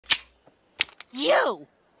You!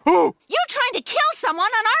 Who? You're trying to kill someone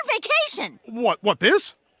on our vacation! What,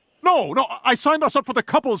 this? No, I signed us up for the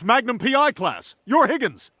couple's Magnum PI class. You're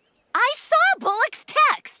Higgins. I saw Bullock's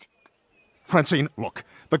text! Francine, look,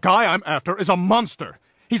 the guy I'm after is a monster.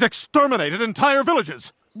 He's exterminated entire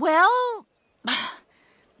villages. Well,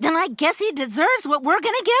 then I guess he deserves what we're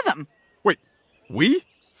gonna give him. Wait, we?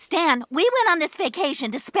 Stan, we went on this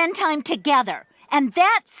vacation to spend time together, and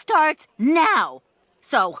that starts now.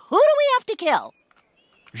 So who do we have to kill?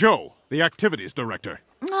 Joe, the activities director.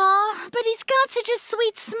 Aw, but he's got such a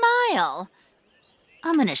sweet smile.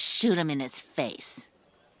 I'm gonna shoot him in his face.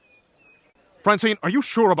 Francine, are you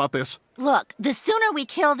sure about this? Look, the sooner we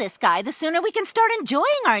kill this guy, the sooner we can start enjoying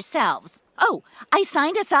ourselves. Oh, I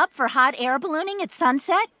signed us up for hot air ballooning at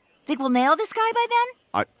sunset. Think we'll nail this guy by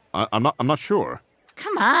then? I'm not sure.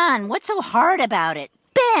 Come on, what's so hard about it?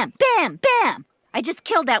 Bam, bam, bam! I just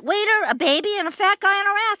killed that waiter, a baby, and a fat guy and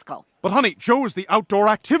a rascal. But honey, Joe's the outdoor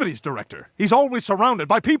activities director. He's always surrounded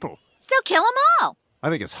by people. So kill them all. I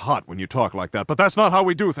think it's hot when you talk like that, but that's not how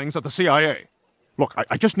we do things at the CIA. Look,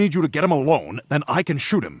 I just need you to get him alone, then I can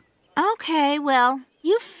shoot him. Okay, well,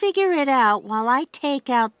 you figure it out while I take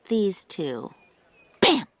out these two.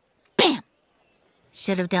 Bam! Bam!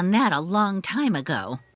 Should have done that a long time ago.